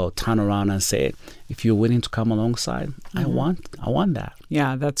as well, turn around and say, if you're willing to come alongside, I want that.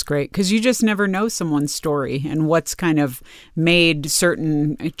 Yeah, that's great, because you just never know someone's story and what's kind of made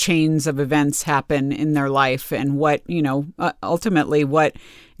certain chains of events happen in their life, and what, ultimately what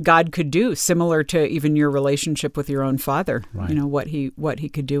God could do, similar to even your relationship with your own father, right. What he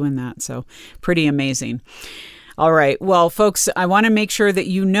could do in that. So pretty amazing. All right. Well, folks, I want to make sure that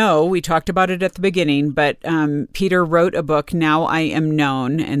we talked about it at the beginning, but Peter wrote a book, Now I Am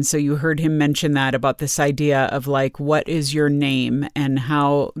Known. And so you heard him mention that, about this idea of like, what is your name, and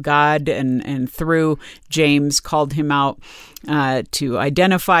how God and through James called him out to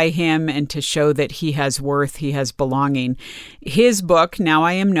identify him and to show that he has worth, he has belonging. His book, Now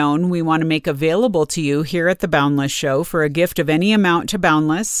I Am Known, we want to make available to you here at the Boundless Show for a gift of any amount to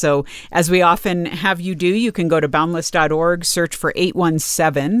Boundless. So as we often have you do, you can go to boundless.org, search for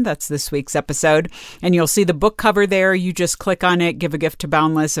 817, that's this week's episode, and you'll see the book cover there. You just click on it, give a gift to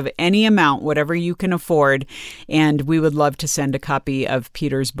Boundless of any amount, whatever you can afford, and we would love to send a copy of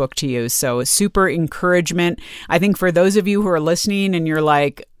Peter's book to you. So super encouragement. I think for those of you who are listening and you're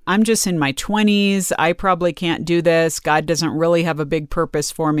like, I'm just in my 20s, I probably can't do this, God doesn't really have a big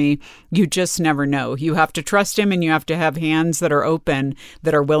purpose for me, you just never know. You have to trust him, and you have to have hands that are open,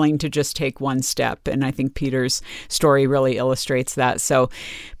 that are willing to just take one step. And I think Peter's story really illustrates that. So,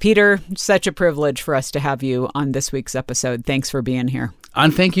 Peter, such a privilege for us to have you on this week's episode. Thanks for being here.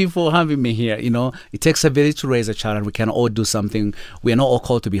 And thank you for having me here. It takes a village to raise a child, and we can all do something. We are not all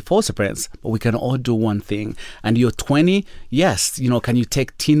called to be false parents, but we can all do one thing. And you're 20, yes, can you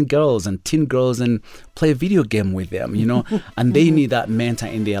take teen girls and play a video game with them, and they need that mentor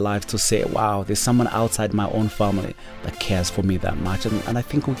in their life to say, wow, there's someone outside my own family that cares for me that much. And I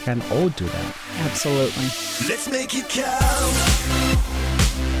think we can all do that. Absolutely. Let's make it count.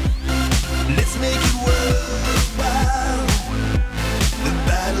 Let's make it worthwhile. The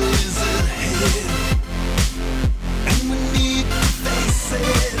battle is ahead, and we need to face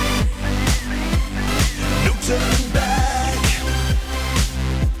it. No turning back.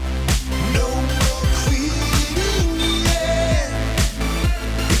 No more quitting yet.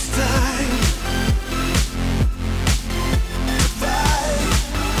 It's time to fight.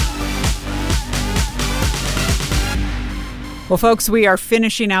 Well, folks, we are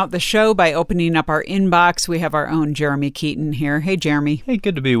finishing out the show by opening up our inbox. We have our own Jeremy Keaton here. Hey, Jeremy. Hey,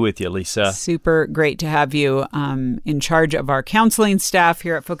 good to be with you, Lisa. Super great to have you in charge of our counseling staff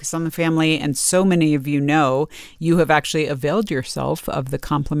here at Focus on the Family. And so many of you know you have actually availed yourself of the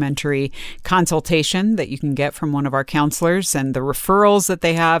complimentary consultation that you can get from one of our counselors, and the referrals that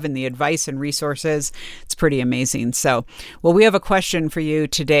they have and the advice and resources. It's pretty amazing. So, well, we have a question for you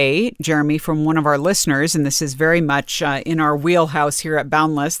today, Jeremy, from one of our listeners, and this is very much in our wheelhouse here at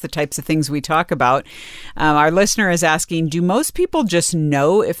Boundless, the types of things we talk about. Our listener is asking, do most people just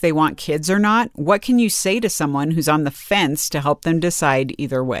know if they want kids or not? What can you say to someone who's on the fence to help them decide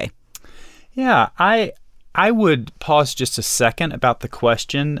either way? Yeah, I would pause just a second about the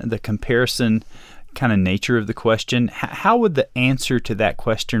question, the comparison kind of nature of the question. How would the answer to that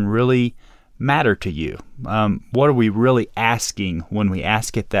question really matter to you? What are we really asking when we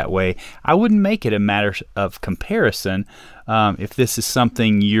ask it that way? I wouldn't make it a matter of comparison. If this is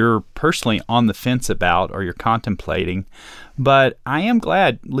something you're personally on the fence about or you're contemplating. But I am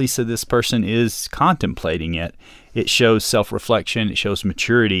glad, Lisa, this person is contemplating it. It shows self-reflection. It shows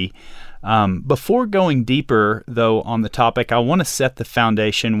maturity. Before going deeper, though, on the topic, I want to set the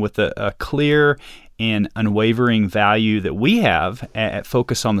foundation with a clear and unwavering value that we have at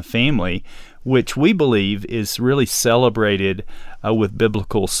Focus on the Family, which we believe is really celebrated with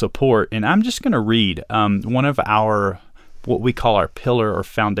biblical support. And I'm just going to read one of what we call our pillar or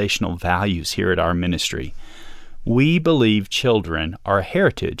foundational values here at our ministry. We believe children are a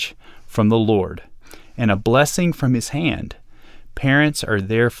heritage from the Lord and a blessing from His hand. Parents are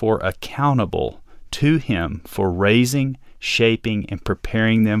therefore accountable to Him for raising, shaping, and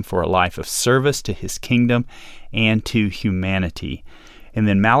preparing them for a life of service to His kingdom and to humanity. And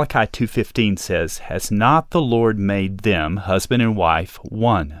then Malachi 2:15 says, "Has not the Lord made them, husband and wife,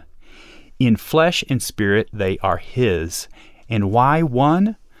 one? In flesh and spirit they are His. And why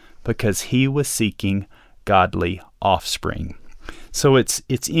one? Because He was seeking godly offspring." So it's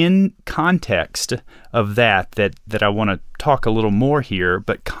in context of that I want to talk a little more here,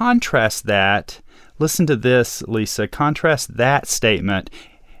 but contrast that, listen to this, Lisa, contrast that statement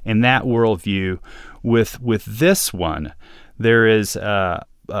and that worldview with this one. There is a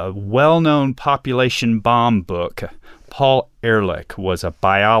well-known population bomb book. Paul Ehrlich was a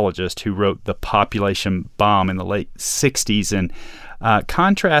biologist who wrote The Population Bomb in the late 60s, and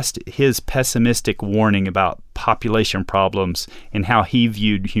contrast his pessimistic warning about population problems and how he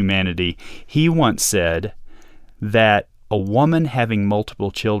viewed humanity. He once said that a woman having multiple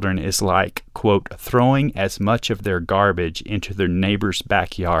children is like, quote, throwing as much of their garbage into their neighbor's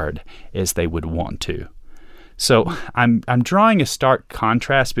backyard as they would want to. So I'm drawing a stark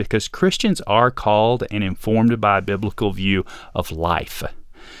contrast because Christians are called and informed by a biblical view of life.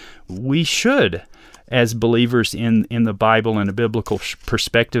 We should, as believers in the Bible and a biblical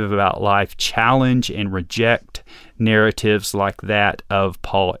perspective about life, challenge and reject narratives like that of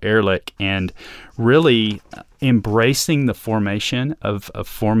Paul Ehrlich, and really embracing the formation of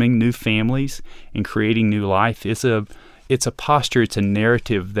forming new families and creating new life it's a posture, it's a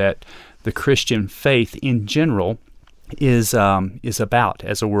narrative that the Christian faith in general is about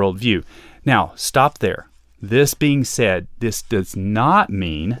as a worldview. Now, stop there. This being said, this does not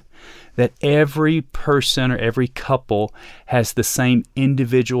mean that every person or every couple has the same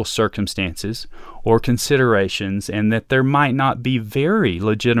individual circumstances or considerations, and that there might not be very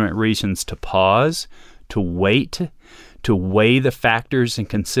legitimate reasons to pause, to wait, to weigh the factors and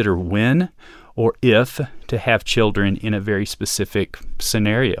consider when or if to have children in a very specific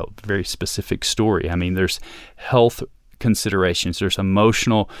scenario, very specific story. I mean, there's health considerations, there's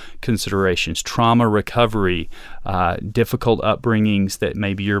emotional considerations, trauma recovery, difficult upbringings that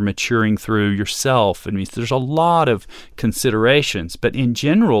maybe you're maturing through yourself. I mean, there's a lot of considerations. But in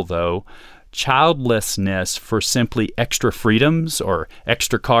general, though, childlessness for simply extra freedoms or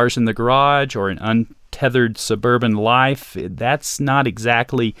extra cars in the garage or an untethered suburban life, that's not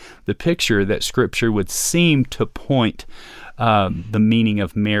exactly the picture that Scripture would seem to point the meaning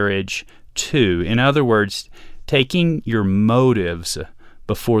of marriage to. In other words, taking your motives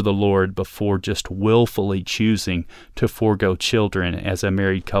before the Lord before just willfully choosing to forego children as a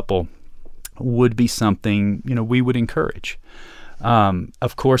married couple would be something, we would encourage.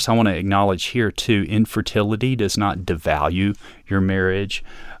 Of course, I want to acknowledge here, too, infertility does not devalue your marriage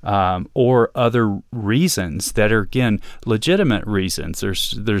or other reasons that are, again, legitimate reasons.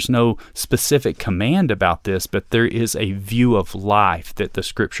 There's no specific command about this, but there is a view of life that the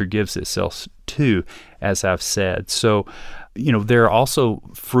Scripture gives itself to, as I've said. So, there are also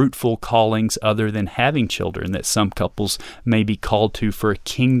fruitful callings other than having children that some couples may be called to for a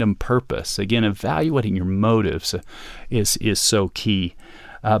kingdom purpose. Again, evaluating your motives is so key.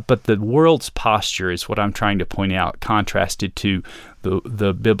 But the world's posture is what I'm trying to point out, contrasted to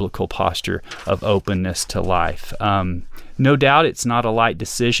the biblical posture of openness to life. No doubt it's not a light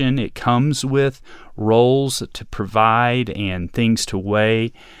decision. It comes with roles to provide and things to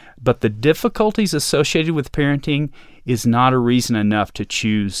weigh. But the difficulties associated with parenting is not a reason enough to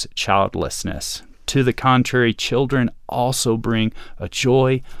choose childlessness. To the contrary, children also bring a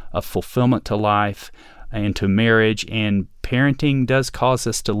joy, a fulfillment to life and to marriage, and parenting does cause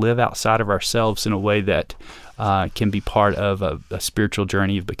us to live outside of ourselves in a way that can be part of a spiritual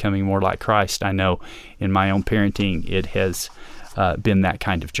journey of becoming more like Christ. I know in my own parenting, it has been that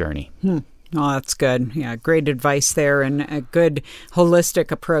kind of journey. Oh, that's good. Yeah, great advice there, and a good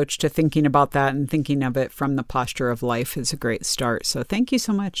holistic approach to thinking about that and thinking of it from the posture of life is a great start. So thank you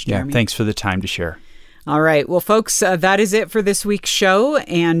so much, Jeremy. Yeah, thanks for the time to share. All right. Well, folks, that is it for this week's show.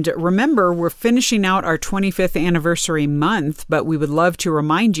 And remember, we're finishing out our 25th anniversary month, but we would love to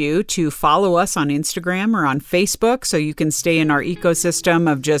remind you to follow us on Instagram or on Facebook so you can stay in our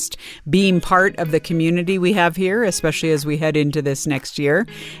ecosystem of just being part of the community we have here, especially as we head into this next year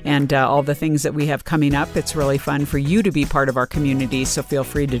and all the things that we have coming up. It's really fun for you to be part of our community, so feel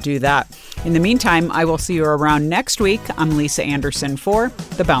free to do that. In the meantime, I will see you around next week. I'm Lisa Anderson for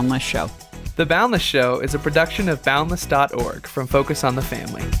The Boundless Show. The Boundless Show is a production of Boundless.org from Focus on the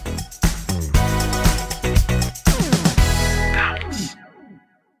Family.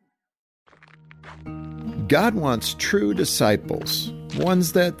 God wants true disciples,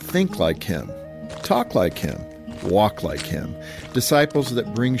 ones that think like Him, talk like Him, walk like Him, disciples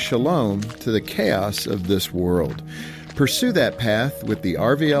that bring shalom to the chaos of this world. Pursue that path with the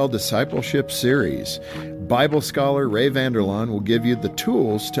RVL Discipleship Series. Bible scholar Ray Vanderlaan will give you the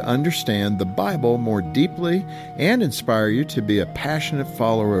tools to understand the Bible more deeply and inspire you to be a passionate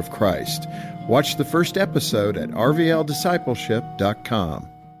follower of Christ. Watch the first episode at rvldiscipleship.com.